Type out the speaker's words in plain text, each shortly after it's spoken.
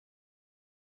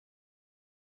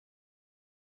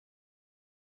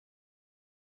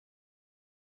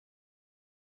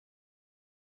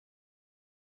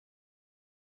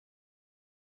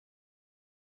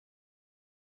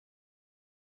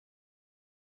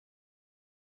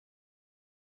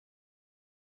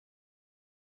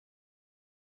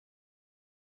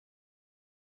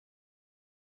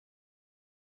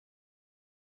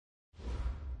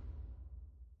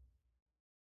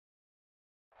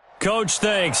Coach,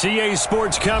 thanks. EA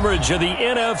Sports coverage of the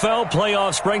NFL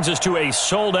playoffs brings us to a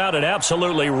sold-out and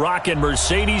absolutely rocking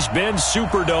Mercedes-Benz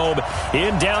Superdome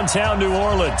in downtown New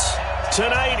Orleans.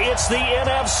 Tonight, it's the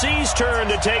NFC's turn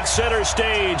to take center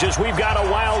stage as we've got a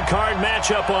wild card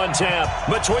matchup on tap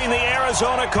between the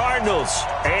Arizona Cardinals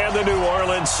and the New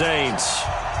Orleans Saints.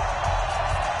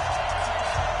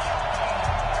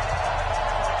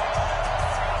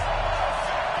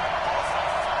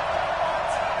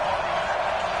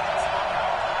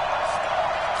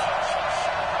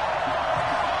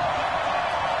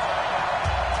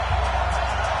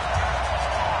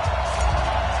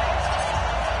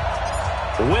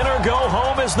 Winner go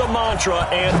home is the mantra,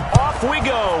 and off we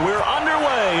go. We're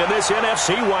underway in this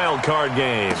NFC wildcard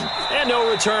game. And no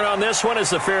return on this one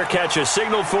as the fair catch is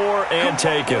signaled for and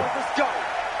taken. Let's go.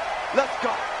 Let's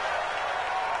go.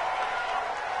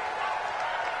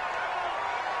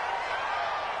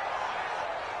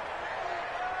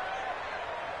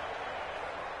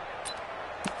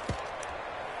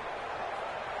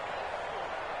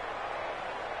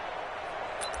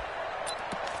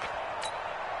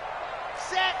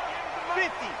 Set, 50,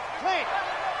 plant.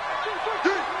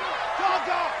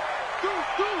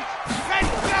 Ready,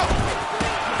 go.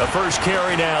 The first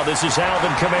carry now. This is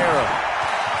Alvin Kamara.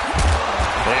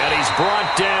 And he's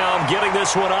brought down, getting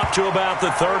this one up to about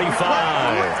the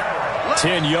 35.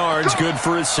 10 yards, good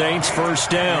for his Saints, first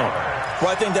down.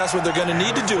 Well, I think that's what they're going to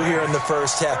need to do here in the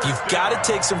first half. You've got to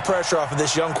take some pressure off of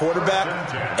this young quarterback,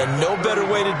 and no better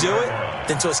way to do it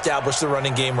than to establish the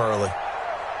running game early.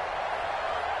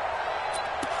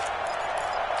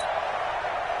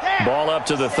 Ball up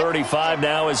to the 35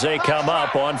 now as they come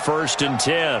up on 1st and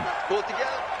 10. Pull it together.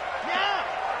 Now.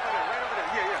 Right over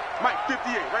there. Yeah. Mike,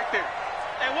 58, right there.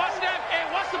 Hey, watch that. Hey,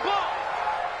 watch the ball.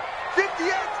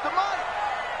 58's the money.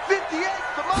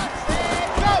 58's the money.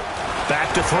 Go.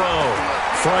 Back to throw.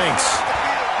 Franks.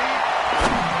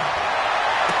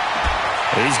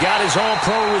 He's got his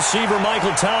all-pro receiver,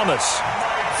 Michael Thomas.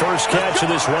 First catch of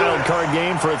this wild card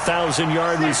game for a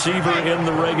 1,000-yard receiver in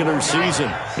the regular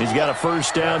season. He's got a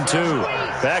first down, too.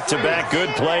 Back-to-back good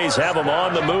plays have him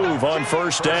on the move on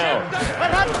first down.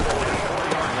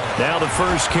 Now the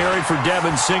first carry for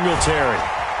Devin Singletary.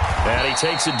 And he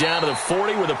takes it down to the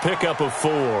 40 with a pickup of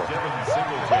 4.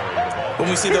 When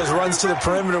we see those runs to the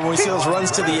perimeter, when we see those runs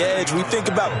to the edge, we think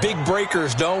about big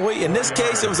breakers, don't we? In this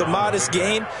case, it was a modest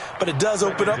gain, but it does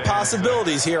open up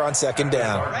possibilities here on second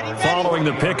down. Following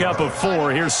the pickup of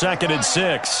 4, here's 2nd and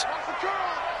 6.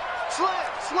 Slam,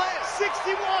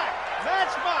 61.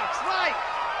 Matchbox, light.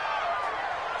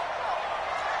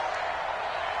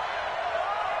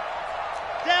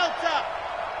 Delta.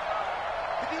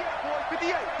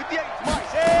 58, Mike.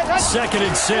 2nd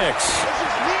and 6.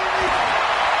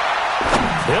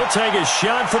 He'll take a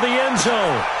shot for the end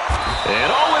zone.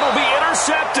 And it'll be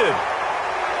intercepted.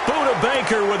 Buda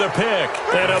Baker with a pick.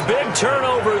 And a big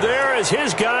turnover there as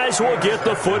his guys will get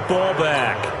the football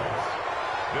back.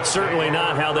 Certainly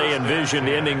not how they envisioned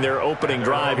ending their opening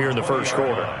drive here in the first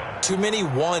quarter. Too many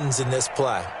ones in this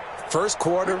play. First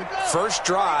quarter, first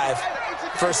drive,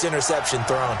 first interception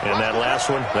thrown. And that last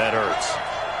one, that hurts.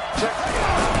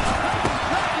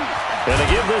 And they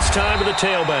give this time to the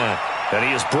tailback. And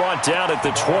he is brought down at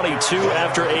the 22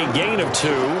 after a gain of 2,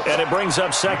 and it brings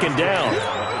up second down.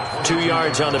 2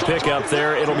 yards on the pickup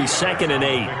there. It'll be 2nd and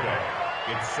 8.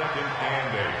 It's 2nd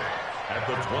and 8 at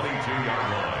the 22-yard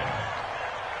line.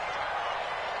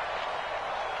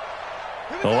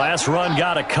 The last run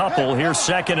got a couple. Here's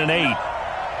 2nd and 8. Watch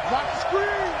the screen.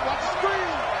 Watch the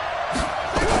screen.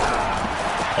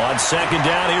 On second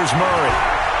down, here's Murray.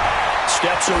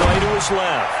 Steps away to his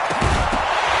left.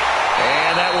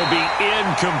 And that will be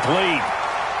incomplete.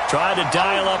 Tried to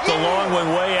dial up the long one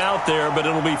way out there, but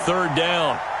it'll be 3rd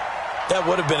down. That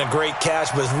would have been a great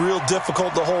catch, but it's real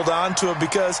difficult to hold on to it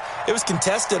because it was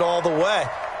contested all the way.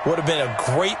 Would have been a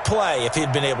great play if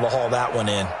he'd been able to haul that one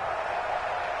in.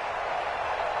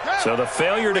 So the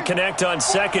failure to connect on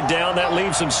second down, that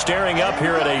leaves him staring up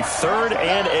here at a 3rd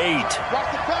and 8. Rock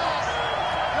the pass.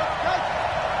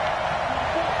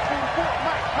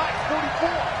 Mike,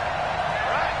 44. All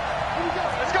right, here we go.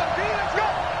 Let's go, D. Let's go.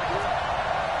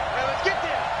 Now let's get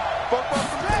there.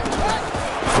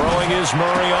 Throwing is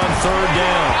Murray on 3rd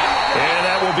down. And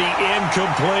that will be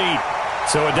incomplete.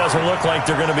 So it doesn't look like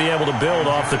they're going to be able to build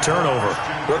off the turnover.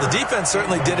 Well, the defense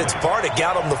certainly did its part. It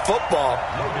got them the football.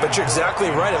 But you're exactly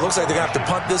right. It looks like they're going to have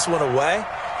to punt this one away.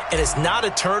 And it's not a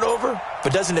turnover,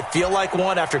 but doesn't it feel like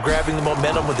one after grabbing the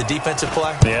momentum with the defensive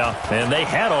play? Yeah, and they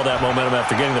had all that momentum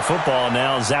after getting the football, and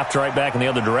now zapped right back in the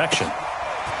other direction.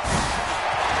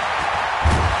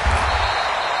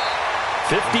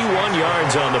 51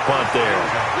 yards on the punt there.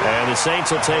 And the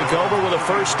Saints will take over with a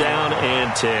first down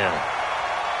and 10.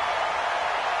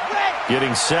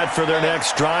 Getting set for their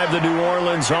next drive, the New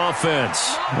Orleans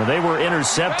offense. Well, they were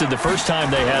intercepted the first time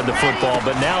they had the football,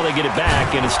 but now they get it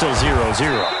back, and it's still 0-0.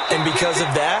 And because of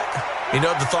that, you know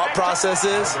what the thought process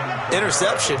is?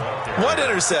 Interception. What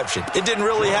interception? It didn't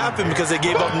really happen because they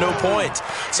gave up no points.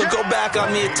 So go back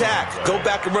on the attack. Go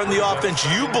back and run the offense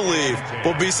you believe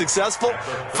will be successful.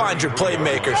 Find your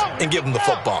playmakers and give them the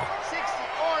football. 60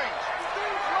 orange.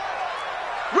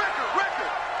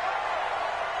 Record.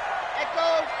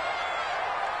 Echo.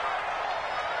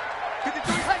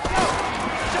 53, let's go.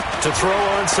 To throw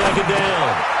on second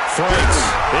down. Franks.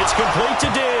 It's complete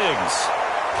to Diggs.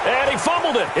 And he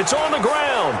fumbled it. It's on the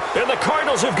ground. And the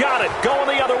Cardinals have got it. Going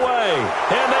the other way.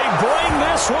 And they bring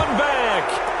this one back.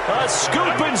 A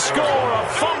scoop and score. A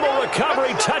fumble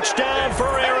recovery touchdown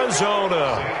for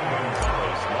Arizona.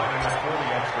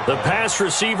 The pass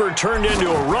receiver turned into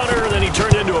a runner, then he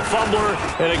turned into a fumbler,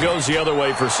 and it goes the other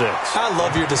way for 6. I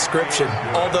love your description.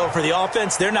 Although for the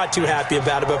offense, they're not too happy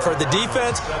about it. But for the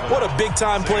defense, what a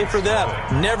big-time play for them.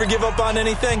 Never give up on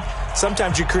anything.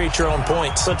 Sometimes you create your own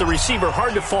points. But the receiver,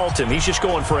 hard to fault him. He's just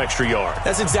going for extra yard.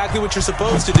 That's exactly what you're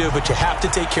supposed to do, but you have to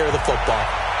take care of the football.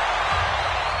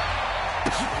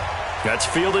 That's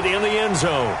fielded in the end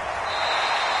zone.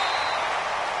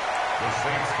 The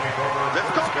Saints take over.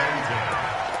 Let's go,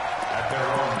 at their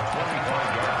own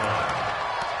 25-yard line.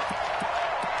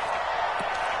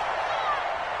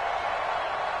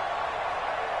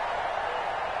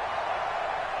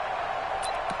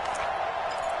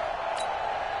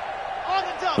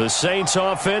 The Saints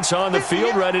offense on the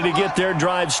field, ready to get their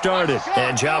drive started.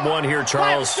 And job one here,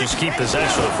 Charles, just keep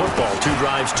possession of the football. 2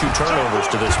 drives, 2 turnovers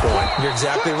to this point. You're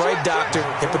exactly right, Doctor.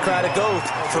 Hippocratic oath.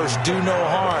 First, do no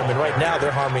harm. And right now,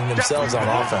 they're harming themselves on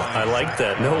offense. I like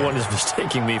that. No one is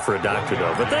mistaking me for a doctor,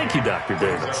 though. But thank you, Dr.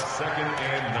 Davis. Second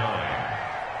and 9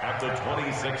 at the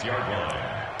 26-yard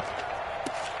line.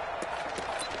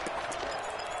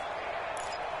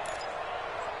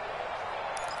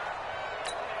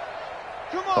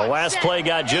 The last play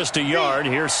got just a yard.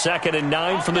 Here's second and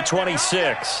 9 from the 26.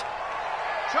 Charlie.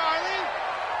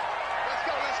 Let's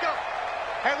go.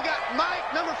 Hey, we got Mike,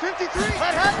 number 53.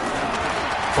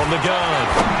 From the gun,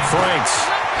 Franks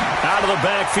out of the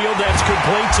backfield. That's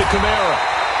complete to Kamara.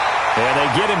 And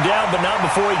they get him down, but not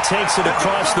before he takes it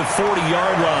across the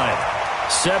 40-yard line.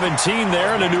 17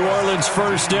 there and a New Orleans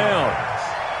first down.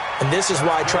 And this is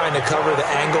why trying to cover the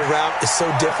angle route is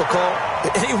so difficult.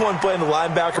 Anyone playing the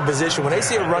linebacker position, when they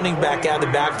see a running back out of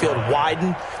the backfield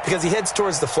widen, because he heads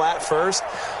towards the flat first,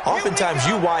 oftentimes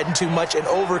you widen too much and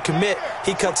overcommit.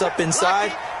 He cuts up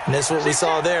inside, and this is what we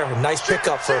saw there. A nice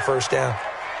pickup for a first down.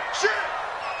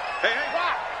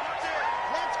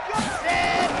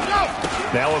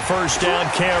 Now a first down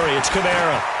carry. It's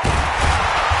Kamara.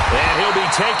 And he'll be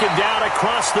taken down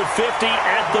across the 50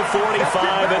 at the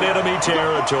 45 in enemy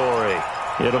territory.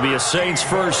 It'll be a Saints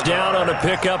first down on a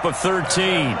pickup of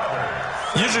 13.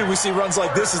 Usually we see runs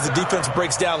like this as the defense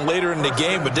breaks down later in the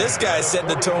game, but this guy is setting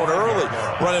the tone early,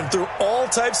 running through all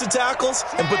types of tackles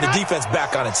and put the defense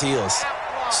back on its heels.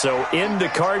 So into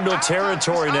Cardinal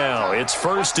territory now. It's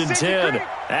first and 10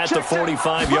 at the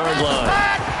 45-yard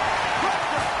line.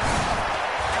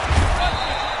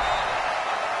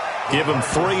 Give him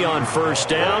 3 on first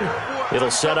down.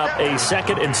 It'll set up a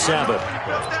 2nd and 7.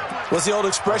 What's the old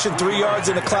expression, 3 yards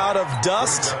in a cloud of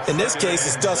dust? In this case,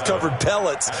 it's dust-covered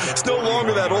pellets. It's no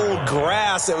longer that old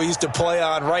grass that we used to play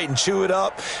on, right, and chew it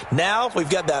up. Now we've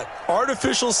got that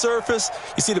artificial surface.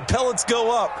 You see the pellets go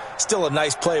up. Still a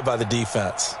nice play by the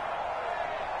defense.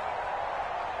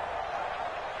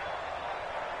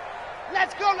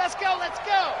 Let's go. 10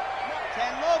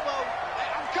 Lobo.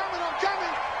 I'm coming.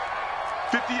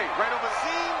 58, right over the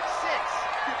Seam 6.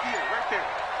 58, right there.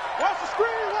 Watch the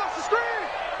screen.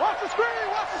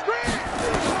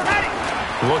 Ready.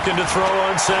 Looking to throw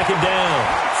on second down.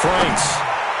 Franks.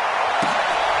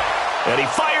 And he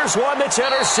fires one that's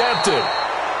intercepted.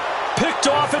 Picked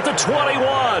off at the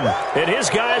 21. And his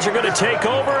guys are going to take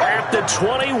over at the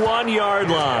 21-yard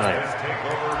line.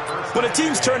 When a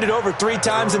team's turned it over 3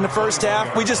 times in the first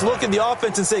half, we just look at the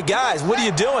offense and say, guys, what are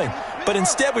you doing? But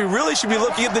instead, we really should be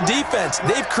looking at the defense.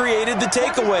 They've created the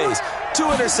takeaways. 2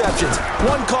 interceptions,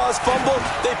 1 caused fumble.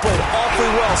 They played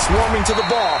awfully well swarming to the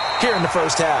ball here in the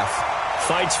first half.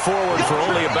 Fights forward for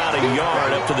only about a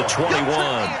yard up to the 21.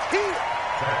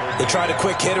 They tried a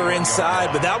quick hitter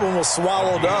inside, but that one was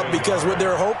swallowed up because what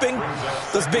they're hoping,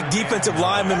 those big defensive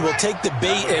linemen will take the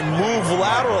bait and move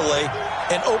laterally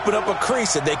and open up a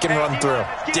crease that they can run through.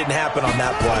 Didn't happen on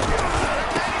that play.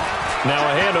 Now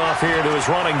a handoff here to his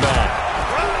running back.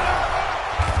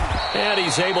 And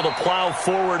he's able to plow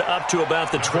forward up to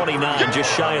about the 29,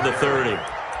 just shy of the 30.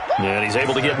 And he's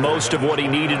able to get most of what he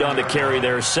needed on the carry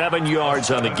there. 7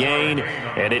 yards on the gain,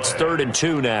 and it's 3rd and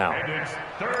 2 now.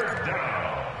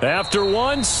 After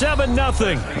 1,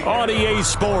 7-0 on EA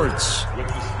Sports. With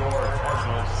the score,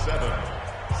 Cardinals 7,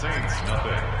 Saints 0.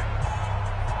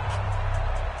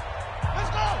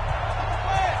 Let's go.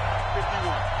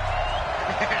 51.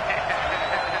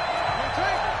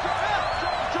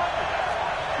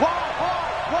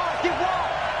 Wall, get wall.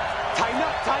 Tighten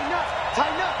up.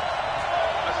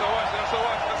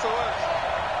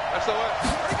 SOS.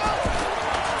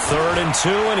 3rd and 2,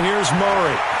 and here's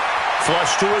Murray.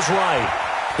 Flush to his right.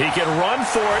 He can run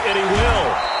for it, and he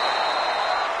will.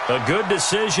 A good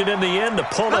decision in the end to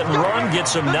pull it and run,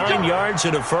 gets him 9 yards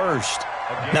and a first.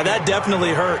 Now that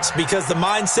definitely hurts because the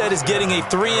mindset is getting a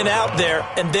 3-and-out there,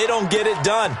 and they don't get it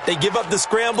done. They give up the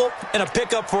scramble and a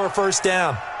pickup for a first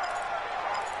down.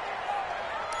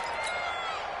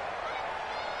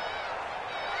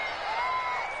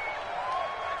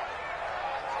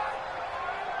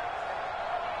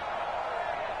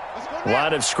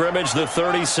 Line of scrimmage, the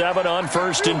 37 on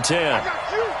 1st and 10.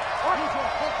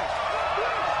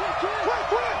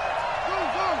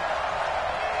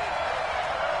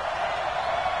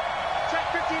 Check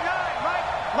 59.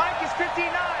 Mike is 59.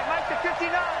 Mike to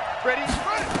 59. Ready?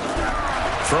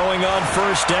 Throwing on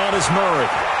first down is Murray.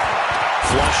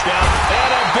 Flushed out,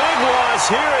 and a big loss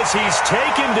here as he's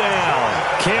taken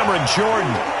down. Cameron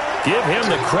Jordan, give him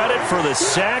the credit for the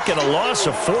sack and a loss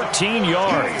of 14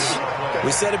 yards.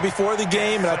 We said it before the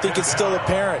game, and I think it's still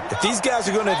apparent. If these guys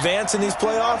are going to advance in these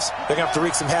playoffs, they're going to have to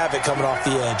wreak some havoc coming off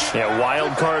the edge. Yeah,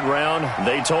 wild card round.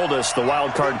 They told us the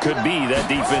wild card could be that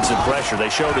defensive pressure.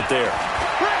 They showed it there.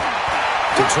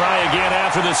 To try again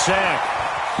after the sack.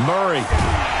 Murray.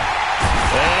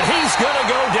 And he's going to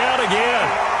go down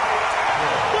again.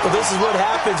 Well, this is what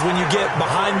happens when you get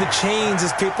behind the chains,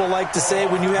 as people like to say.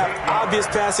 When you have obvious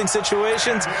passing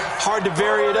situations, hard to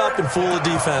vary it up and fool a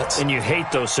defense. And you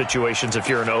hate those situations if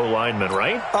you're an O-lineman,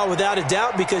 right? Oh, without a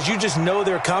doubt, because you just know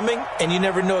they're coming, and you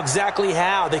never know exactly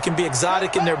how. They can be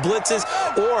exotic in their blitzes,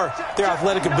 or their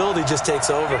athletic ability just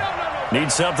takes over.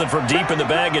 Need something from deep in the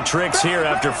bag of tricks here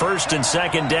after 1st and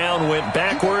 2nd down went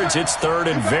backwards. It's 3rd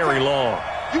and very long.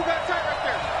 You got tight right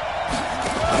there.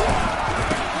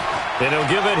 And he'll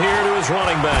give it here to his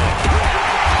running back.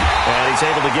 And he's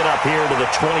able to get up here to the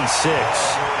 26.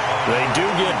 They do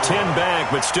get 10 back,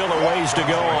 but still a ways to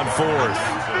go on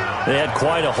 4th. They had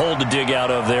quite a hole to dig out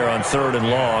of there on 3rd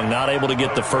and long. Not able to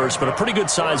get the first, but a pretty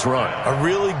good-sized run. A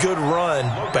really good run,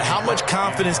 but how much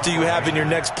confidence do you have in your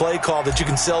next play call that you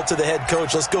can sell to the head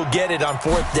coach? Let's go get it on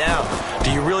 4th down.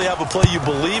 Do you really have a play you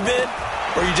believe in,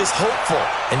 or are you just hopeful?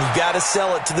 And you got to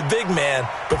sell it to the big man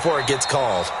before it gets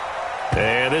called.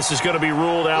 And this is going to be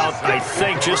ruled out, I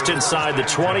think, just inside the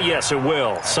 20. Yes, it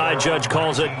will. Side judge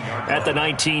calls it at the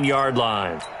 19-yard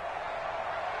line.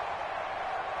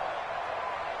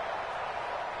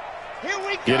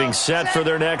 Getting set for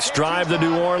their next drive, the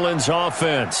New Orleans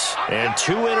offense. And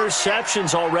 2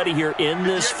 interceptions already here in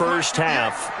this first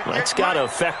half. That's got to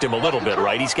affect him a little bit,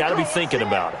 right? He's got to be thinking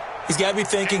about it. He's got to be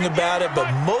thinking about it, but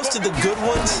most of the good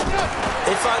ones,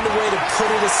 they find a way to put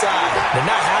it aside. They're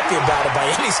not happy about it by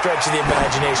any stretch of the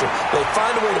imagination. They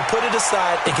find a way to put it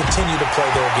aside and continue to play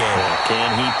their game.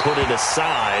 Can he put it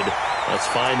aside? Let's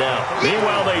find out.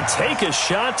 Meanwhile, they take a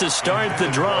shot to start the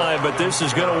drive, but this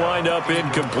is going to wind up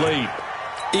incomplete.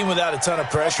 Even without a ton of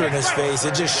pressure in his face,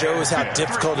 it just shows how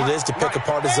difficult it is to pick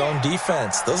apart his own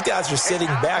defense. Those guys are sitting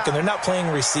back, and they're not playing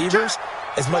receivers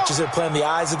as much as they're playing the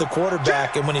eyes of the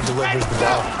quarterback and when he delivers the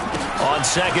ball. On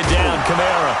 2nd down,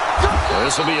 Kamara.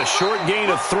 This will be a short gain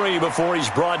of 3 before he's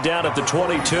brought down at the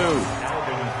 22.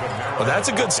 Well, that's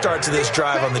a good start to this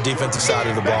drive on the defensive side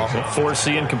of the ball. Force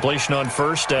the incompletion on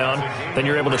 1st down. Then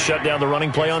you're able to shut down the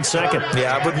running play on 2nd.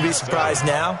 Yeah, I wouldn't be surprised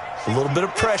now. A little bit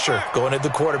of pressure going at the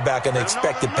quarterback in the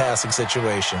expected passing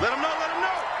situation. Let him know, let him know.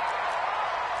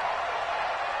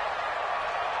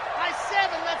 High 7,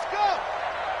 let's go.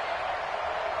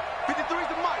 53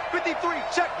 to Mike. 53,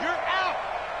 check, you're out.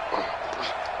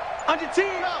 Under 10.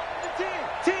 Under 10.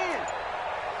 10.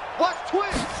 Watch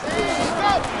twist.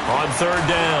 Go. On 3rd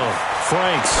down,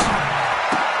 Franks.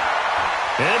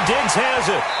 And Diggs has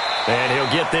it. And he'll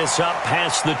get this up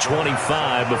past the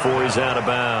 25 before he's out of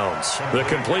bounds. The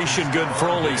completion good for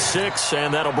only 6,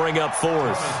 and that'll bring up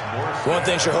 4th. One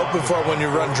thing you're hoping for when you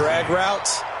run drag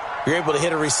routes, you're able to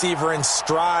hit a receiver in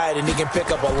stride, and he can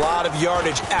pick up a lot of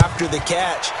yardage after the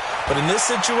catch. But in this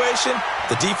situation,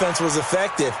 the defense was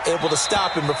effective, able to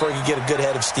stop him before he could get a good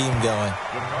head of steam going.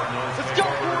 Let's go.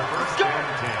 Let's go.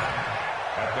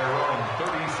 At their own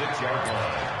 36-yard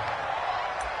line.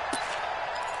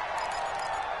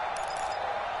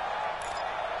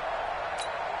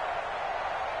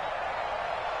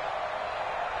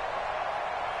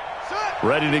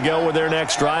 Ready to go with their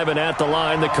next drive, and at the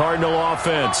line, the Cardinal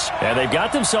offense. And they've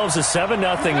got themselves a 7-0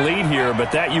 lead here,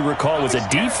 but that, you recall, was a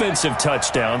defensive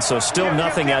touchdown, so still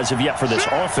nothing as of yet for this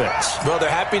offense. Well, they're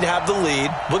happy to have the lead.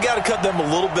 We got to cut them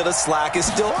a little bit of slack.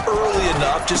 It's still early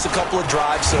enough, just a couple of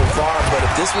drives so far, but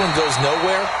if this one goes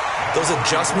nowhere, those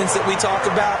adjustments that we talk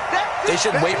about, they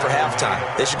shouldn't wait for halftime.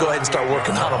 They should go ahead and start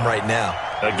working on them right now.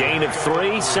 A gain of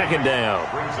 3, second down.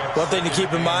 One thing to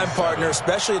keep in mind, partner,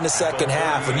 especially in the second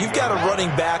half, when you've got a running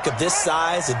back of this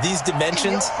size, of these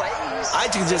dimensions, I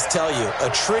can just tell you,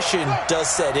 attrition does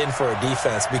set in for a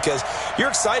defense because you're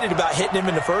excited about hitting him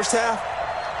in the first half.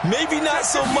 Maybe not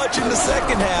so much in the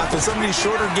second half, and some of these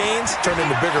shorter gains turn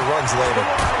into bigger runs later.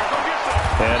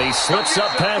 And he slips up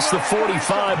past the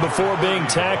 45 before being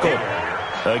tackled.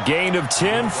 A gain of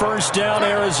 10, first down,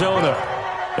 Arizona.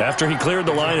 After he cleared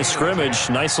the line of scrimmage,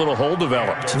 nice little hole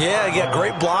developed. Yeah, he got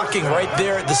great blocking right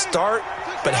there at the start.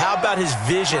 But how about his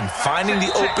vision, finding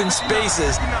the open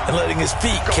spaces and letting his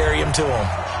feet carry him to him?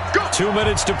 2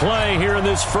 minutes to play here in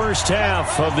this first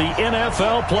half of the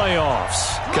NFL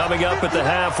playoffs. Coming up at the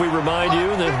half, we remind you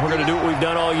that we're going to do what we've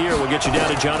done all year. We'll get you down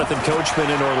to Jonathan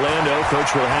Coachman in Orlando.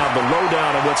 Coach will have the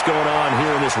lowdown of what's going on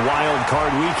here in this wild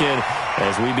card weekend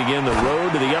as we begin the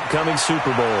road to the upcoming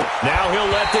Super Bowl. Now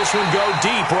he'll let this one go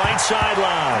deep, right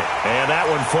sideline. And that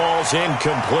one falls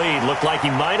incomplete. Looked like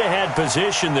he might have had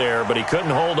position there, but he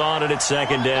couldn't hold on it at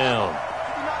second down.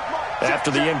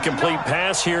 After the incomplete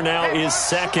pass, here now is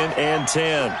 2nd and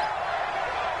 10.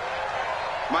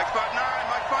 Mike spot 9,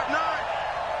 Mike spot 9.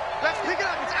 Let's pick it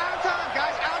up. It's out of time,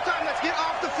 guys. Out of time. Let's get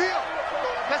off the field.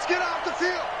 Let's get off the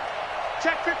field.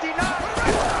 Check 59.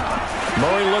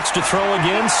 Murray looks to throw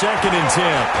again, 2nd and 10.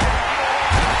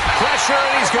 Pressure,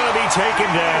 and he's going to be taken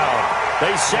down.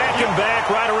 They sack him back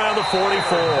right around the 44.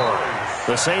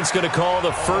 The Saints going to call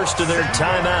the first of their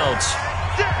timeouts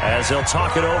as they'll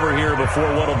talk it over here before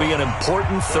what will be an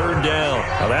important third down.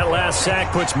 Now that last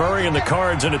sack puts Murray and the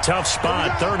Cards in a tough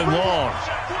spot, 3rd and long.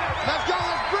 Let's go.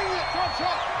 Let's bring it.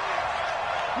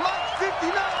 Mike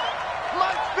 59.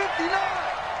 Mike 59.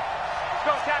 Let's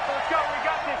go, tackle. Let's go. We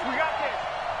got this. We got this.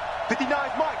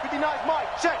 59's Mike. 59's Mike.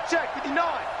 Check. 59.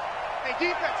 Hey,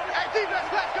 defense.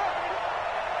 Let's go.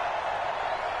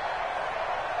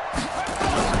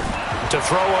 To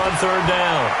throw on 3rd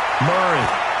down, Murray.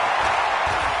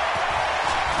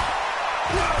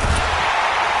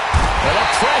 And the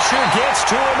pressure gets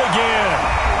to him again.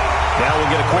 Now we'll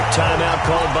get a quick timeout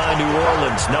called by New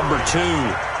Orleans, number 2.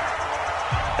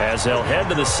 As they'll head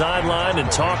to the sideline and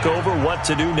talk over what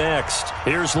to do next.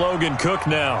 Here's Logan Cook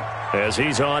now as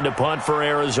he's on to punt for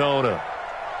Arizona.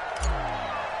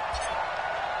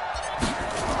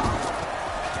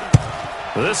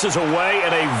 This is away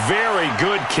and a very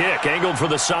good kick, angled for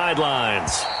the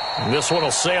sidelines. This one will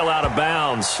sail out of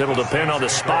bounds. It'll depend on the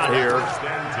spot here.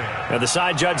 And the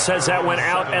side judge says that went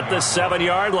out at the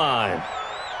 7-yard line.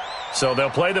 So they'll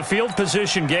play the field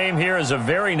position game here as a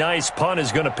very nice punt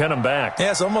is going to pin them back.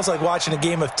 Yeah, it's almost like watching a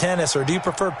game of tennis, or do you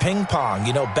prefer ping pong?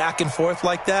 You know, back and forth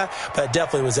like that? But it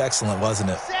definitely was excellent,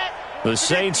 wasn't it? The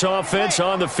Saints offense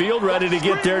on the field, ready to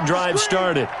get their drive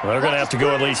started. Well, they're going to have to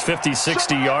go at least 50,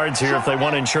 60 yards here if they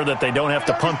want to ensure that they don't have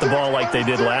to punt the ball like they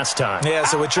did last time. Yeah,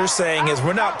 so what you're saying is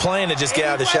we're not playing to just get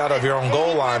out of the shadow of your own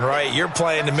goal line, right? You're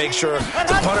playing to make sure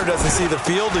the punter doesn't see the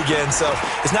field again. So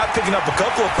it's not picking up a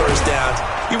couple of first downs.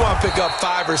 You want to pick up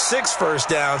 5 or 6 first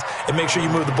downs and make sure you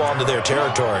move the ball into their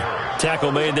territory.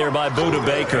 Tackle made there by Buda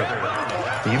Baker.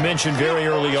 You mentioned very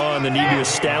early on the need to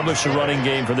establish a running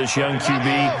game for this young QB.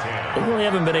 They really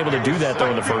haven't been able to do that,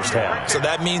 though, in the first half. So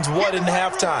that means what in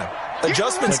halftime?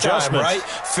 Adjustments time, right?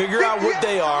 Figure out what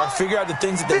they are, figure out the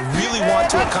things that they really want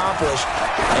to accomplish,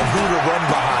 and who to run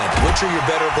behind. Which are your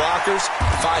better blockers?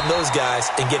 Find those guys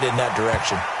and get in that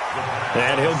direction.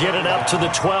 And he'll get it up to the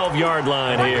 12-yard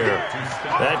line here.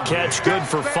 That catch good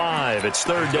for 5. It's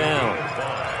 3rd down.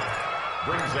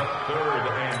 Brings up 3rd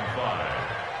and 5.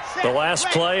 The last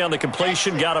play on the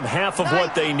completion got them half of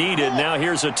what they needed. Now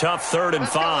here's a tough 3rd and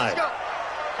 5. Let's go.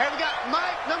 Hey, we got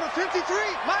Mike, number 53.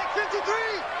 Mike 53.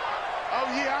 Oh,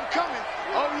 yeah, I'm coming.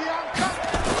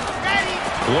 Ready.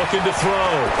 Looking to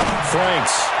throw.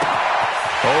 Franks.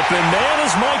 Open man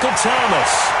is Michael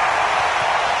Thomas.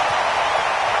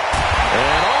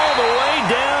 And all the way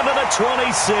down to the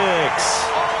 26.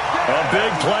 A big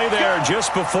play there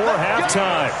just before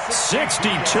halftime.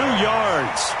 62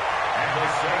 yards. And the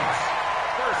Saints,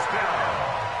 first down.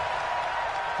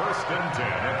 1st and 10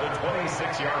 at the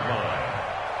 26-yard line.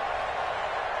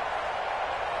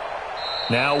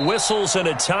 Now whistles and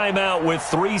a timeout with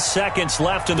 3 seconds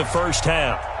left in the first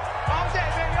half. All day,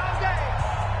 baby, all day.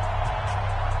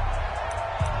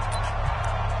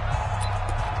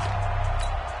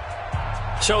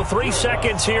 So 3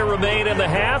 seconds here remain in the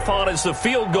half. On is the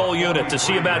field goal unit to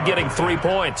see about getting 3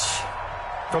 points.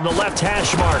 From the left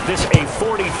hash mark, this a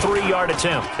 43-yard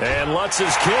attempt. And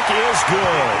Lutz's kick is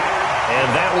good. And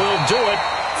that will do it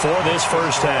for this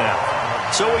first half.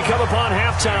 So we come upon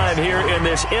halftime here in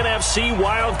this NFC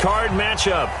Wildcard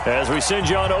matchup as we send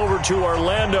you on over to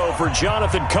Orlando for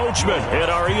Jonathan Coachman in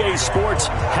our EA Sports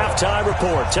Halftime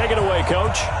Report. Take it away,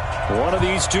 Coach. One of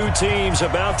these two teams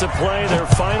about to play their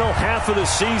final half of the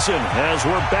season as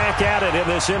we're back at it in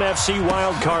this NFC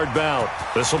Wildcard bout.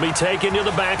 This will be taken to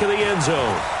the back of the end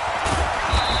zone.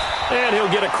 And he'll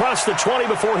get across the 20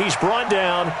 before he's brought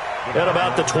down at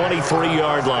about the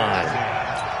 23-yard line.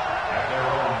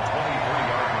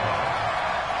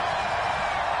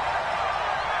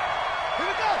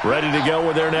 Ready to go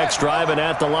with their next drive, and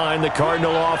at the line, the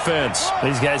Cardinal offense.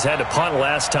 These guys had to punt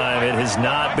last time. It has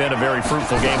not been a very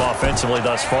fruitful game offensively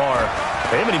thus far.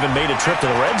 They haven't even made a trip to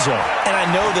the red zone. And I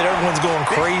know that everyone's going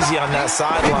crazy on that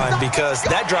sideline because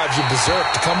that drives you berserk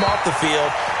to come off the field,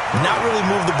 not really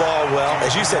move the ball well.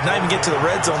 As you said, not even get to the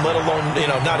red zone, let alone,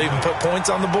 not even put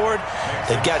points on the board.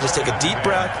 They've got to just take a deep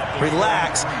breath,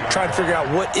 relax, try to figure out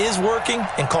what is working,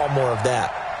 and call more of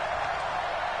that.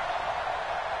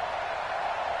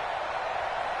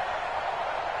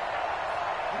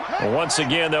 Well, once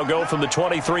again, they'll go from the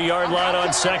 23-yard line on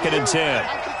 2nd and 10.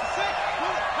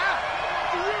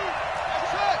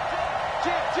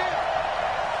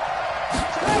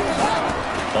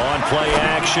 On play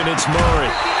action, it's Murray.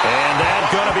 And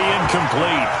that's going to be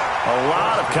incomplete. A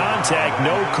lot of contact,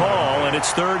 no call, and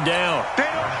it's 3rd down.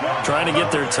 Trying to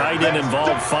get their tight end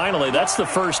involved finally. That's the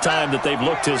first time that they've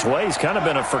looked his way. He's kind of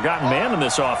been a forgotten man in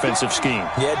this offensive scheme.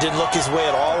 Yeah, didn't look his way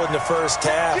at all in the first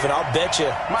half, and I'll bet you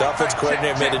the offensive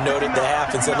coordinator made a note at the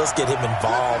half and said, let's get him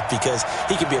involved because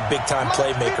he could be a big-time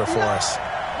playmaker for us.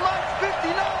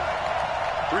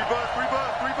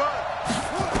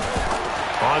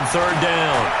 On 3rd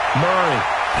down, Murray.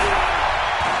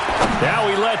 Now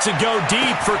he lets it go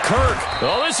deep for Kirk.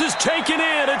 Oh, this is taken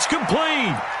in. It's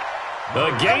complete.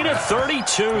 A gain of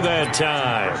 32 that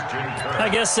time. I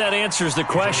guess that answers the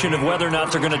question of whether or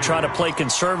not they're going to try to play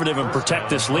conservative and protect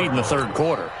this lead in the 3rd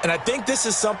quarter. And I think this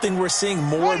is something we're seeing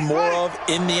more and more of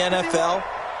in the NFL.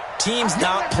 Teams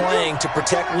not playing to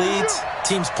protect leads,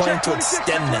 teams playing to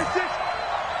extend them.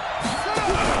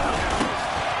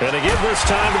 And they give this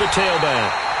time to the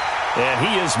tailback. And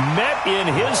he is met in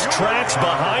his tracks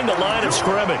behind the line of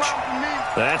scrimmage.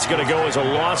 That's going to go as a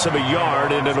loss of a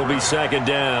yard, and it'll be 2nd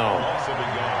down. Loss of a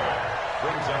yard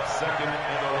brings up 2nd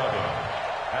and 11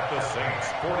 at the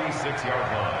Saints' 46-yard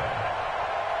line.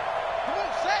 Come on,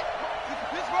 set.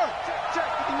 Pittsburgh. Check,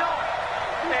 59.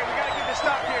 Hey, we got to get this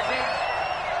stop here, D.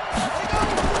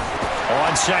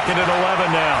 On 2nd and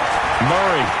 11 now.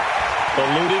 Murray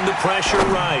eluding the pressure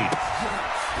right.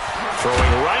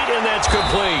 Throwing right, and that's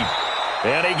complete.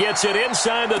 And he gets it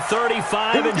inside the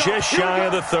 35 and just shy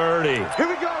of the 30.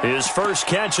 His first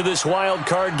catch of this wild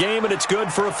card game, and it's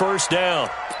good for a 1st down.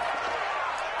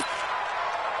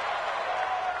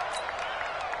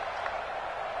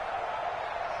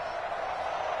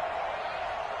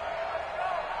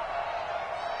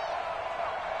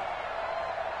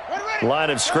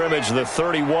 Line of scrimmage, the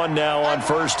 31 now on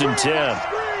 1st and 10.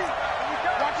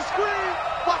 Watch the screen.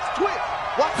 Watch the twitch.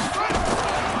 Watch the screen.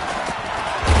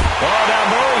 Oh, now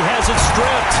Murray has it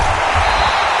stripped.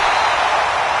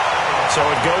 So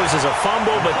it goes as a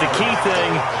fumble, but the key thing,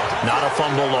 not a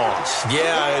fumble loss.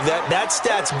 Yeah, that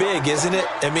stat's big, isn't it?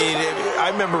 I mean,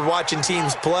 I remember watching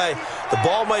teams play. The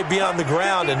ball might be on the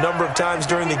ground a number of times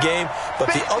during the game, but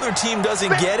the other team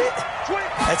doesn't get it.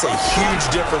 That's a huge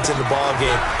difference in the ball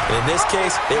game. And in this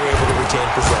case, they were able to retain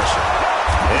possession.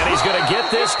 And he's going to get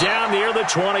this down near the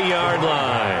 20-yard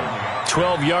line.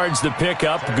 12 yards to pick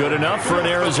up, good enough for an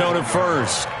Arizona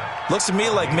first. Looks to me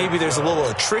like maybe there's a little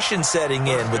attrition setting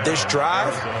in with this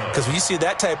drive, because when you see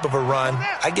that type of a run,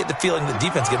 I get the feeling the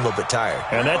defense getting a little bit tired.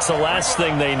 And that's the last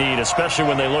thing they need, especially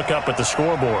when they look up at the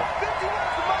scoreboard.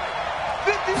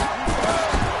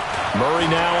 Murray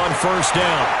now on 1st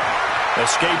down,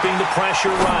 escaping the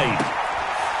pressure right.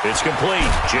 It's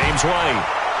complete, James White.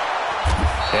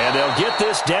 And they'll get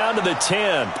this down to the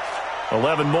 10.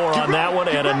 11 more on that one,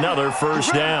 and another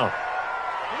 1st down.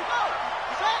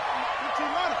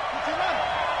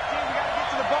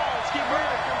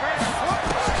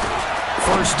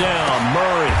 First down,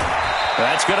 Murray.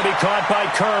 That's going to be caught by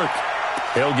Kirk.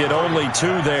 He'll get only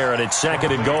 2 there, and it's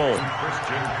 2nd and goal.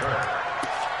 Christian Kirk.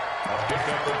 A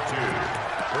pickup of 2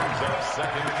 brings up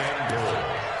 2nd and goal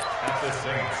at the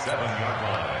Saints' 7-yard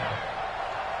line.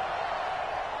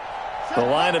 The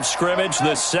line of scrimmage,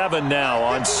 the 7 now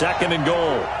on 2nd and goal.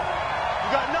 You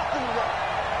got nothing to run.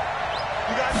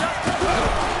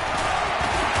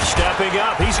 Stepping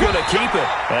up, he's going to keep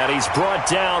it. And he's brought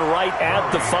down right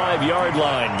at the 5-yard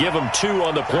line. Give him 2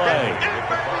 on the play.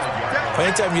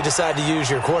 Anytime you decide to use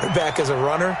your quarterback as a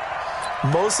runner,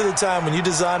 most of the time when you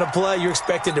design a play, you're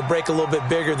expected to break a little bit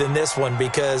bigger than this one,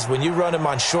 because when you run him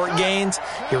on short gains,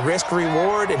 your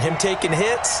risk-reward and him taking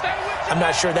hits, I'm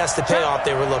not sure that's the payoff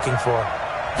they were looking for.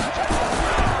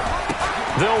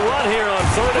 They'll run here on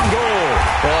 3rd and goal.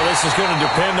 Well, this is going to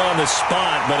depend on the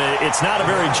spot, but it's not a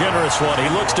very generous one. He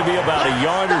looks to be about a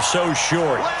yard or so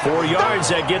short. 4 yards,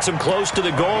 that gets him close to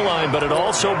the goal line, but it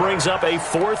also brings up a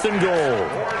 4th and goal.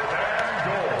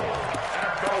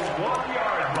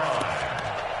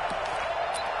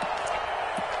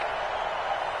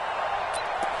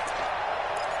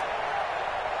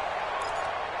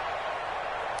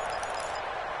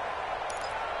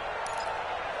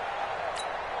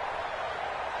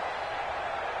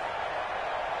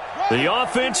 The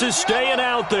offense is staying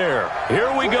out there.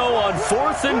 Here we go on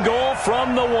 4th and goal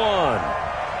from the 1.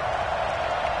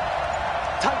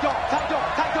 Tight dog.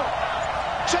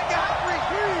 Check out 3.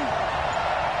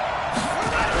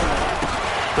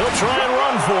 They'll try and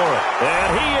run for it. And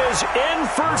he is in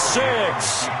for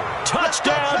 6.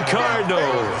 Touchdown,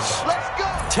 Cardinals. Let's go.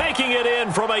 Taking it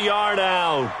in from a yard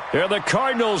out. Here the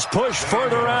Cardinals push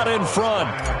further out in front.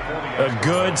 A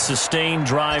good, sustained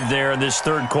drive there in this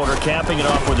 3rd quarter, capping it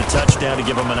off with a touchdown to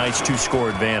give them a nice 2-score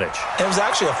advantage. It was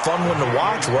actually a fun one to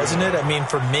watch, wasn't it? I mean,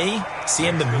 for me,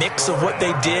 seeing the mix of what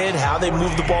they did, how they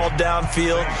moved the ball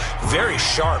downfield, very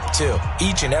sharp, too.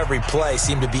 Each and every play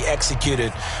seemed to be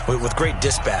executed with great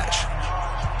dispatch.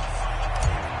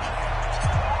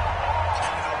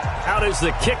 Out is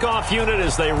the kickoff unit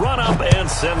as they run up and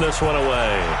send this one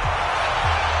away.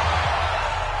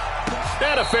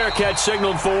 And a fair catch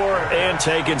signaled for and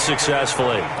taken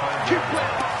successfully. The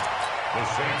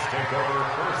Saints take over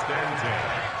 1st and 10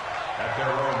 at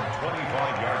their own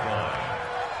 25-yard line.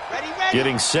 Ready.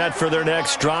 Getting set for their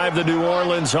next drive, the New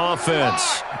Orleans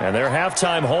offense. And their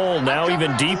halftime hole now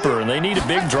even deeper, and they need a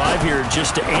big drive here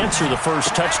just to answer the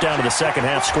first touchdown of the second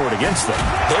half scored against them.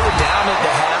 They were down at the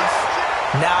half.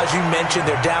 Now, as you mentioned,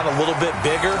 they're down a little bit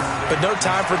bigger, but no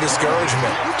time for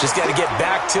discouragement. Just got to get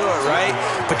back to it, right?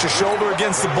 Put your shoulder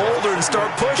against the boulder and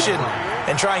start pushing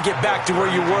and try and get back to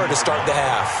where you were to start the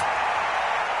half.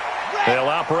 They'll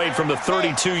operate from the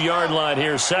 32-yard line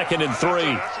here, 2nd and 3.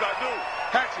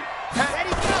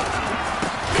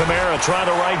 Kamara try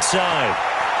the right side.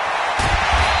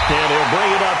 And he'll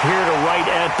bring it up here to right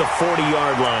at the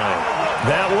 40-yard line.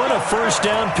 That one, a first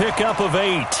down pickup of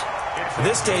 8. At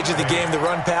this stage of the game, the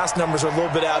run-pass numbers are a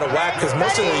little bit out of whack because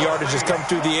most of their yardage has come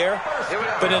through the air.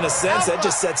 But in a sense, that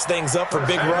just sets things up for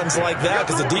big runs like that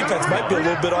because the defense might be a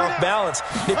little bit off balance.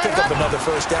 They pick up another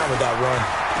first down with that run.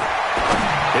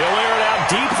 He'll air it out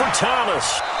deep for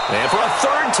Thomas. And for a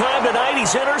 3rd time tonight,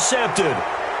 he's intercepted.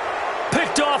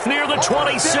 Picked off near the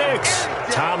 26.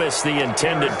 Thomas, the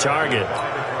intended target.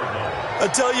 I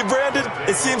tell you, Brandon,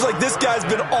 it seems like this guy's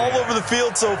been all over the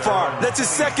field so far. That's his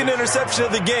 2nd interception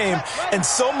of the game. And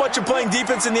so much of playing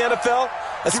defense in the NFL,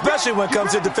 especially when it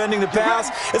comes to defending the pass,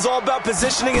 is all about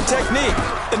positioning and technique.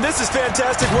 And this is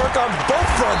fantastic work on both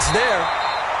fronts there.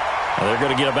 Well, they're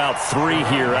going to get about 3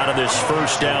 here out of this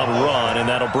first down run, and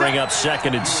that'll bring up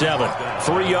 2nd and 7.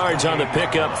 3 yards on the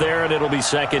pickup there, and it'll be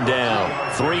 2nd down.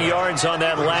 3 yards on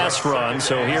that last run,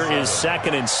 so here is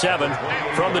 2nd and 7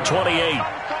 from the 28.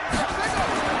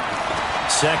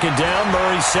 2nd down,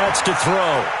 Murray sets to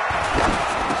throw.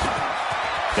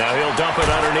 Now he'll dump it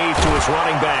underneath to his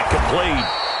running back, complete.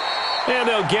 And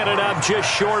they'll get it up just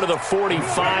short of the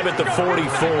 45 at the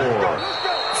 44.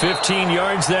 15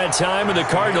 yards that time, and the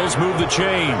Cardinals move the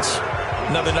chains.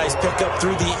 Another nice pickup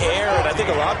through the air, and I think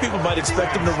a lot of people might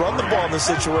expect him to run the ball in this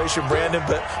situation, Brandon,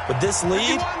 but with this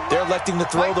lead, they're electing to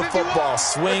throw the football.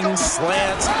 Swings,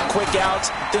 slants, quick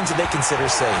outs, things that they consider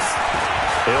safe.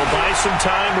 He'll buy some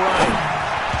time right.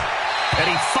 And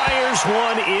he fires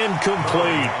one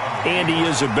incomplete. Andy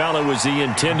Isabella was the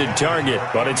intended target,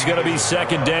 but it's going to be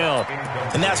 2nd down.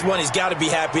 And that's one he's got to be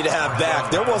happy to have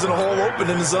back. There wasn't a hole open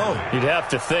in the zone. You'd have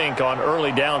to think on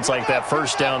early downs like that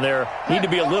first down there, need to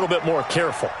be a little bit more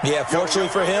careful. Yeah, fortunately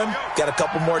for him, got a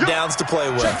couple more downs to play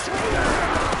with.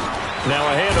 Now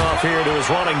a handoff here to his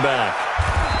running back.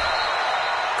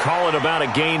 Call it about a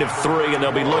gain of 3, and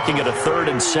they'll be looking at a 3rd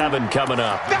and 7 coming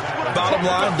up. Bottom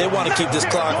line, they want to keep this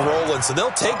clock rolling, so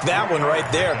they'll take that one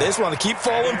right there. They just want to keep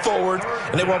falling forward,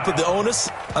 and they want to put the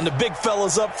onus on the big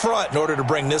fellas up front in order to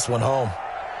bring this one home.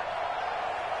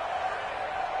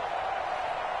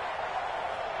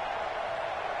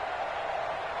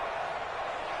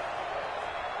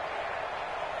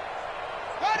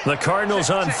 The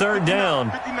Cardinals on third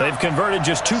down. They've converted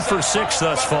just 2 for 6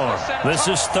 thus far. This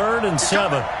is 3rd and 7.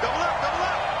 Double up, double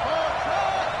up.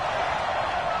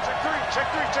 Check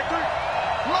three, check three.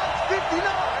 Mike's 59.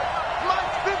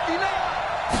 Mike's 59.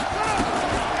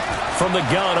 From the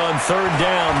gun on third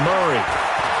down, Murray.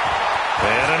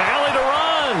 And an alley to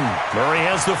run. Murray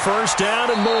has the first down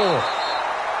and more.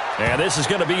 And this is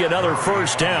going to be another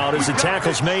first down as the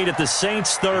tackle's made at the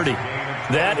Saints 30.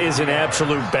 That is an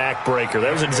absolute backbreaker.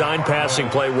 That was a design passing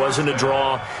play, wasn't a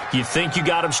draw. You think you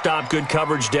got him stopped, good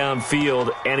coverage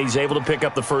downfield, and he's able to pick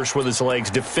up the first with his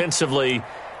legs. Defensively,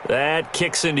 that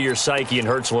kicks into your psyche and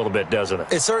hurts a little bit, doesn't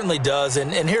it? It certainly does,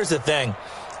 and here's the thing.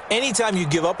 Anytime you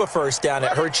give up a first down,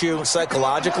 it hurts you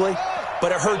psychologically,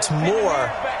 but it hurts more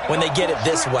when they get it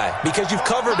this way because you've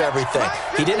covered everything.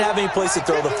 He didn't have any place to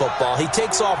throw the football. He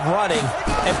takes off running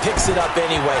and picks it up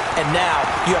anyway, and now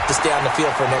you have to stay on the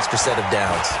field for an extra set of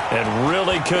downs. And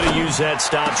really could have used that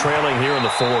stop trailing here in the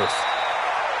 4th.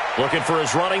 Looking for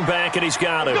his running back, and he's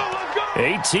got him.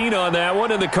 18 on that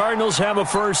one, and the Cardinals have a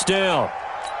first down.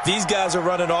 These guys are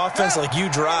running offense like you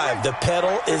drive. The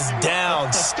pedal is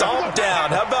down, stomped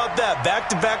down. How about that?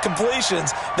 Back-to-back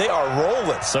completions. They are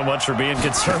rolling. So much for being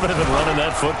conservative and running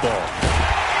that football.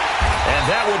 And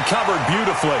that one covered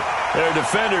beautifully. Their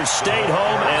defenders stayed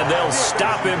home, and they'll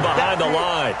stop him behind the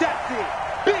line.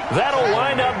 That'll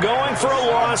wind up going for a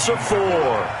loss of 4.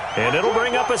 And it'll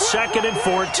bring up a 2nd and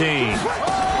 14.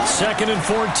 2nd and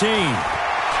 14.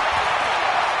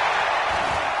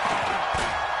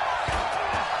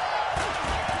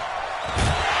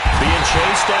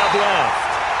 Chased out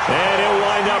left. And he'll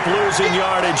wind up losing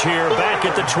yardage here back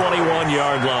at the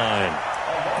 21-yard line.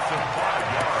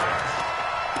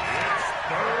 It's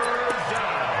 3rd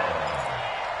down.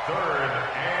 3rd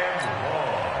and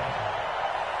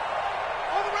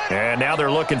 1. And now they're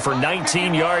looking for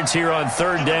 19 yards here on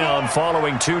 3rd down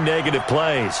following 2 negative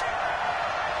plays.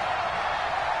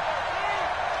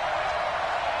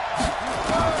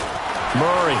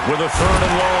 Murray with a 3rd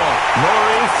and long.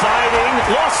 Murray fighting,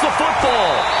 lost the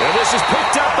football. And this is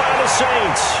picked up by the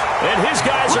Saints. And his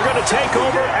guys are going to take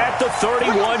over at the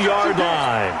 31-yard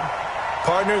line.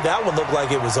 Partner, that one looked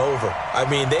like it was over. I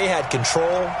mean, they had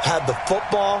control, had the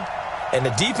football, and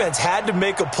the defense had to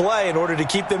make a play in order to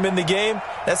keep them in the game.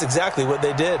 That's exactly what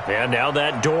they did. And now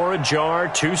that door ajar,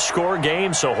 2-score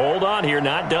game, so hold on here,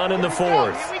 not done in the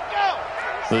 4th.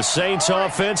 The Saints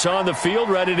offense on the field,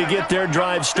 ready to get their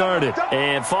drive started.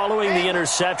 And following the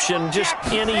interception, just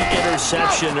any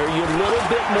interception, are you a little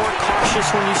bit more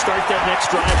cautious when you start that next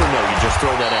drive, or no, you just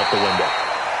throw that out the window?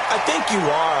 I think you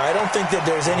are. I don't think that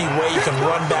there's any way you can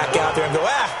run back out there and go,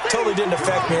 totally didn't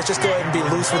affect me. Let's just go ahead and be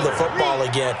loose with the football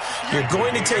again. You're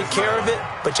going to take care of it,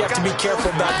 but you have to be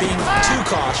careful about being too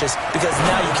cautious because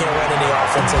now you can't run any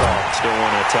offense at all. Still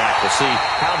want to attack. We'll see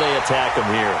how they attack them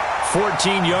here.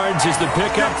 14 yards is the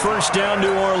pickup, first down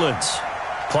New Orleans.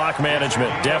 Clock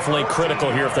management definitely critical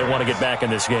here if they want to get back in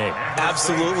this game.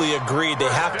 Absolutely agreed. They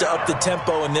have to up the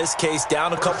tempo in this case,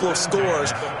 down a couple of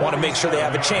scores. Want to make sure they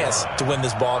have a chance to win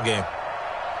this ball game.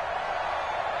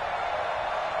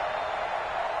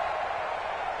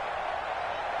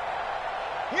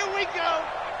 Here we go.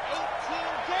 18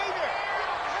 Gator.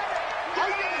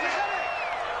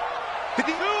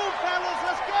 52, fellas,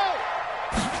 let's go.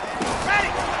 Ready.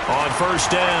 On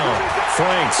first down,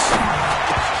 Franks.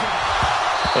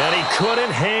 And he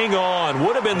couldn't hang on.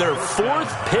 Would have been their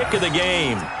 4th pick of the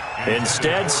game.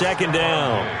 Instead, 2nd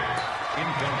down.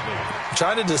 I'm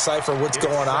trying to decipher what's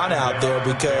going on out there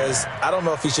because I don't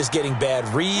know if he's just getting bad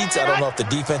reads. I don't know if the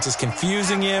defense is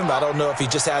confusing him. I don't know if he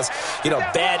just has,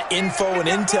 bad info and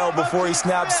intel before he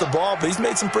snaps the ball. But he's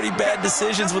made some pretty bad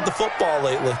decisions with the football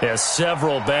lately. Yeah,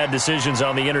 several bad decisions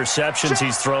on the interceptions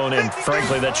he's thrown in.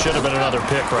 Frankly, that should have been another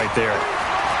pick right there.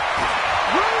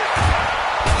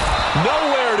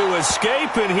 Nowhere to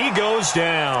escape, and he goes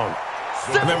down.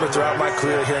 I remember throughout my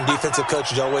career hearing defensive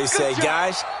coaches always say,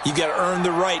 guys, you got to earn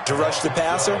the right to rush the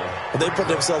passer. Well, they put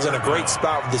themselves in a great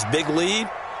spot with this big lead,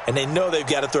 and they know they've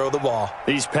got to throw the ball.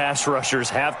 These pass rushers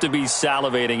have to be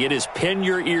salivating. It is pin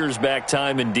your ears back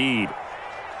time indeed.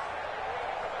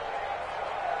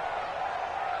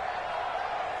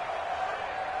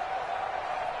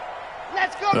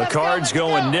 The Cards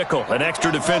going nickel. An extra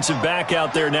defensive back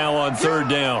out there now on 3rd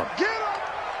down.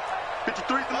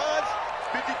 53 the Muds.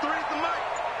 53 the Mike.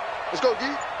 Let's go, D.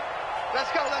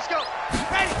 Let's go, let's go.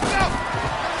 Ready, go.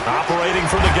 Operating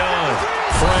from the gun.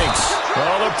 Franks.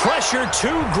 Oh, the pressure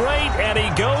too great, and he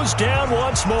goes down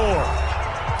once more.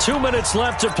 2 minutes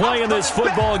left to play in this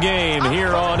football game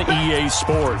here on EA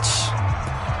Sports.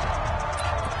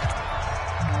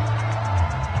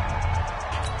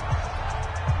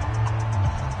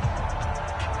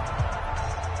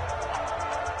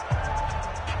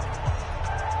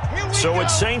 So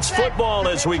it's Saints football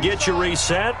as we get you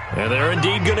reset. And they're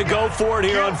indeed going to go for it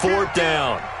here on 4th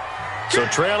down. So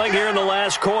trailing here in the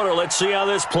last quarter. Let's see how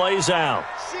this plays out.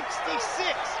 66.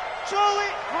 Show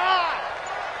it high.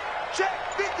 Check.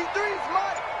 53's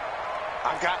Mike.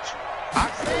 I got you.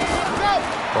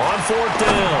 On 4th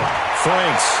down,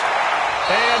 Franks.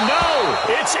 And no,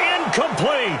 it's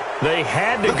incomplete. They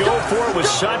had to go for it with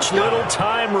such little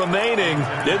time remaining.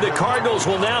 And the Cardinals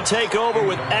will now take over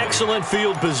with excellent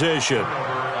field position.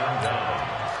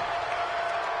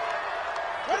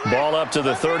 Ball up to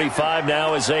the 35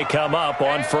 now as they come up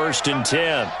on 1st and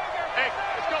 10.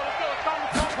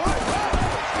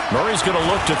 Murray's going to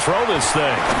look to throw this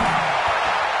thing.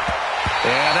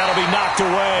 And that'll be knocked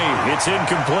away. It's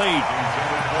incomplete.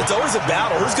 It's always a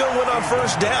battle. Who's going to win on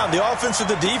 1st down, the offense or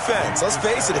the defense? Let's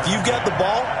face it, if you've got the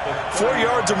ball, 4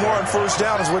 yards or more on 1st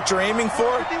down is what you're aiming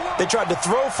for. They tried to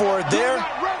throw for it there.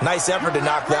 Nice effort to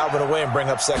knock that one away and bring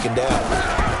up 2nd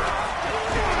down.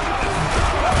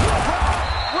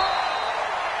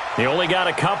 He only got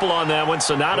a couple on that one,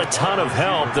 so not a ton of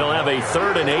help. They'll have a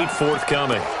 3rd and 8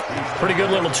 forthcoming. Pretty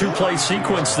good little 2-play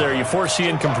sequence there. You force the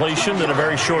incompletion, then a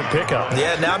very short pickup.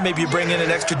 Yeah, now maybe you bring in an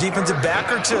extra defensive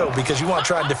back or two because you want to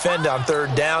try and defend on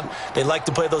 3rd down. They like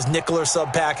to play those nickel or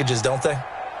sub packages, don't they?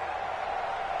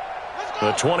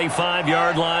 The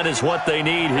 25-yard line is what they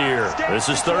need here. This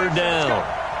is 3rd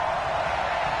down.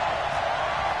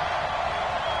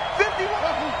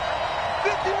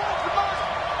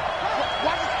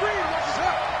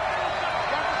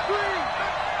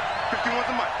 51's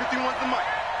the mic. 51's the mic.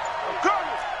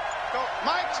 Cardinals.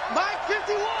 Mike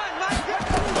 51. Mike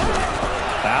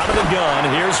 51. Out of the gun,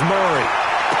 here's Murray.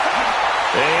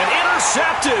 And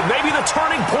intercepted. Maybe the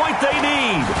turning point they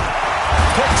need.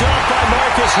 Picked up by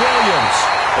Marcus Williams.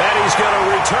 And he's going to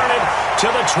return it to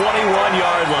the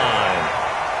 21-yard line.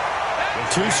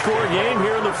 2-score game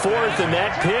here in the 4th, and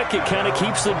that pick, it kind of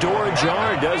keeps the door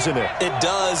ajar, doesn't it? It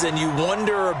does, and you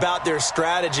wonder about their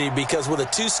strategy because with a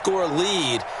 2-score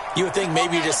lead, you would think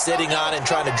maybe you're just sitting on it and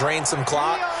trying to drain some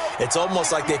clock. It's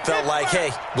almost like they felt like,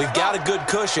 hey, we've got a good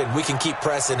cushion. We can keep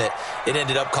pressing it. It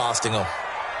ended up costing them.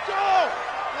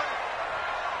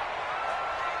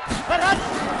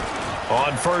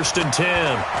 On 1st and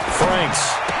 10,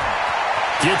 Franks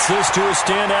gets this to a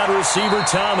standout receiver,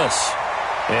 Thomas.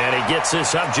 And he gets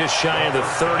this up just shy of the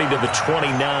 30 to the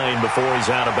 29 before he's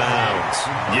out of bounds.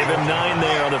 Give him 9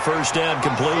 there on the 1st down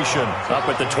completion. Up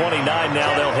at the 29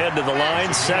 now, they'll head to the line,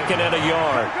 2nd and a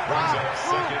yard.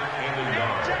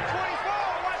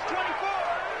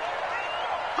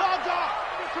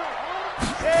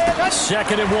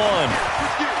 2nd and 1.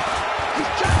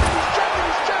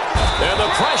 And the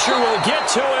pressure will get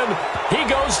to him. He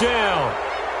goes down.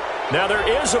 Now, there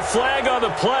is a flag on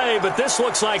the play, but this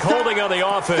looks like holding on the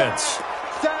offense.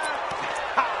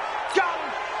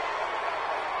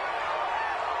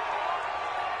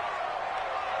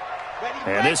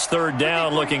 And this 3rd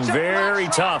down looking very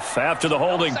tough after the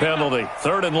holding penalty.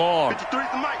 3rd and long.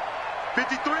 53's the mic.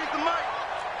 53's the mic.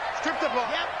 Strip that ball.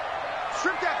 Yep.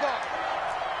 Strip that ball.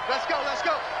 Let's go, let's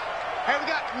go. Hey, we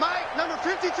got Mike, number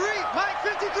 53. Mike,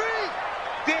 53.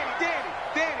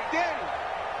 Danny.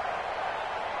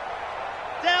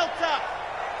 Delta.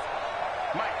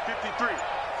 Mike, 53.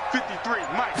 53,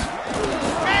 Mike.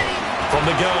 Ready. From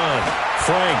the gun,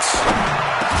 Franks.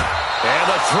 And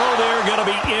the throw there going to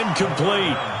be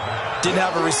incomplete. Didn't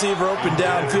have a receiver open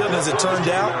downfield, and as it turned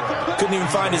out, couldn't even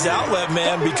find his outlet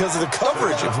man because of the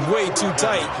coverage. It was way too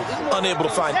tight, unable to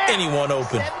find anyone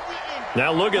open.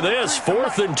 Now look at this,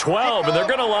 4th and 12, and they're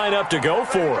going to line up to go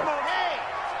for it.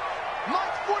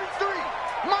 Mike's 43.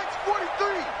 Mike's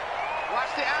 43. Watch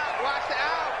the out.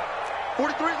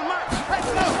 43's the mic. Let's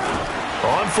go.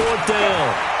 On 4th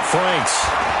down, Franks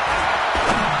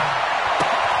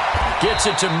gets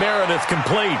it to Meredith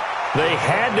complete. They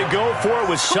had to go for it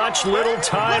with such little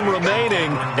time remaining,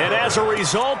 and as a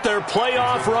result, their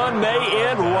playoff run may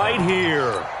end right here.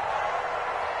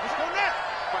 Let's go now.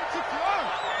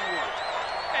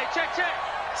 Hey, check.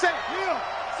 Say it.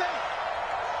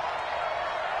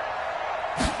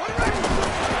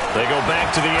 They go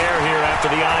back to the air here after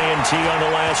the INT on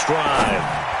the last drive.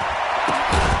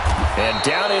 And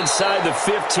down inside the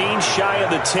 15, shy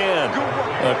of the 10.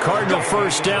 A Cardinal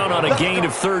 1st down on a gain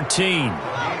of 13.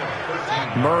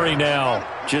 Murray now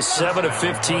just 7 of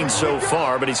 15 so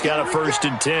far, but he's got a 1st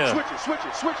and 10. Switch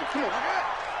it. Come on.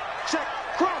 Check.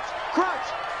 Crunch.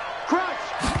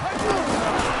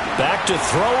 Back to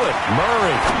throw it,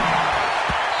 Murray.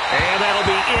 And that'll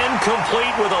be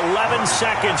incomplete with 11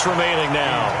 seconds remaining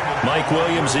now. Mike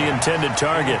Williams, the intended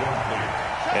target.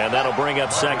 And that'll bring up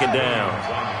 2nd down.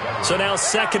 So now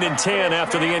 2nd and 10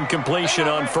 after the incompletion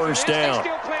on first down.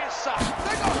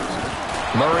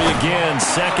 Murray again,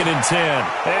 2nd and 10.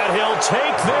 And he'll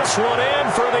take this one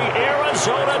in for the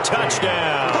Arizona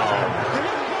touchdown.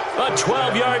 A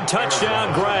 12-yard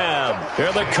touchdown grab.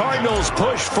 Here the Cardinals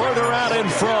push further out in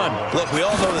front. Look, we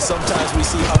all know that sometimes we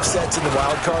see upsets in the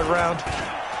wild card round.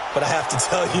 But I have to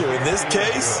tell you, in this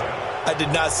case, I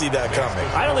did not see that coming.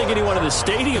 I don't think anyone in the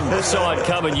stadium saw it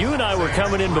coming. You and I were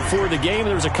coming in before the game.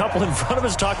 There was a couple in front of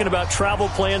us talking about travel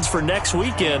plans for next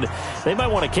weekend. They might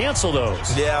want to cancel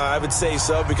those. Yeah, I would say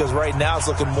so, because right now it's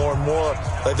looking more and more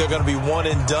like they're going to be one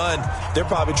and done. They're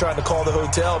probably trying to call the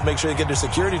hotel, make sure they get their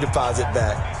security deposit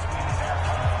back.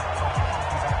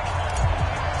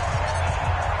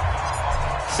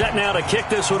 Set now to kick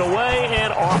this one away,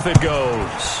 and off it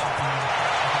goes.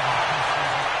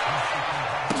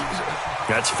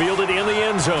 That's fielded in the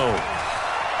end zone.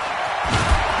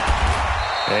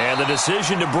 And the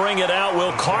decision to bring it out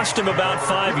will cost him about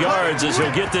 5 yards, as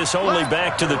he'll get this only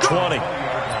back to the 20.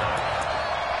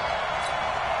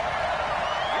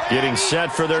 Getting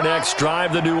set for their next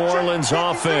drive, the New Orleans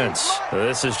offense.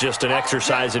 This is just an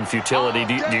exercise in futility.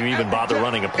 Do you even bother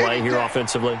running a play here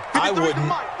offensively? I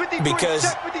wouldn't, because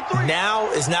now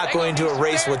is not going to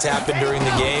erase what's happened during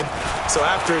the game. So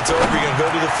after it's over, you're going to go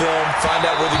to the film, find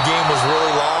out where the game was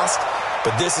really lost.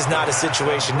 But this is not a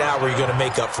situation now where you're going to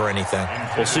make up for anything.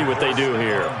 We'll see what they do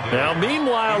here. Now,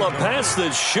 meanwhile, a pass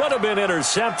that should have been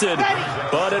intercepted,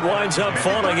 but it winds up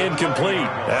falling incomplete.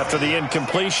 After the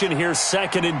incompletion, here's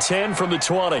 2nd and 10 from the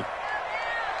 20.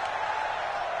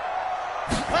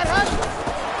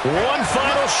 One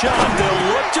final shot. They'll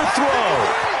look to throw.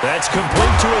 That's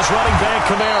complete to his running back,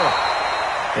 Kamara.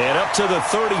 And up to the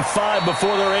 35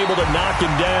 before they're able to knock him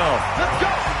down. Let's go.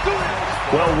 Do it.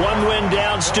 Well, 1 win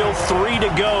down, still 3 to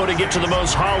go to get to the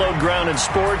most hallowed ground in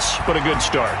sports, but a good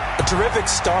start. A terrific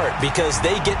start, because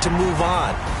they get to move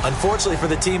on. Unfortunately for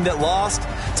the team that lost,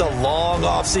 it's a long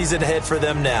offseason ahead for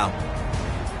them now.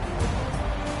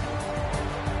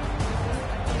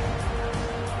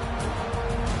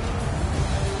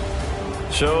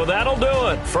 So that'll do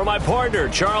it for my partner,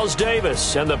 Charles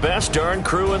Davis, and the best darn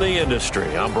crew in the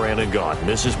industry. I'm Brandon Gaudin.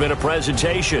 This has been a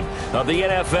presentation of the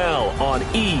NFL on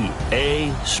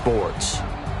EA Sports.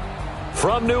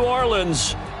 From New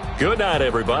Orleans, good night,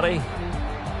 everybody.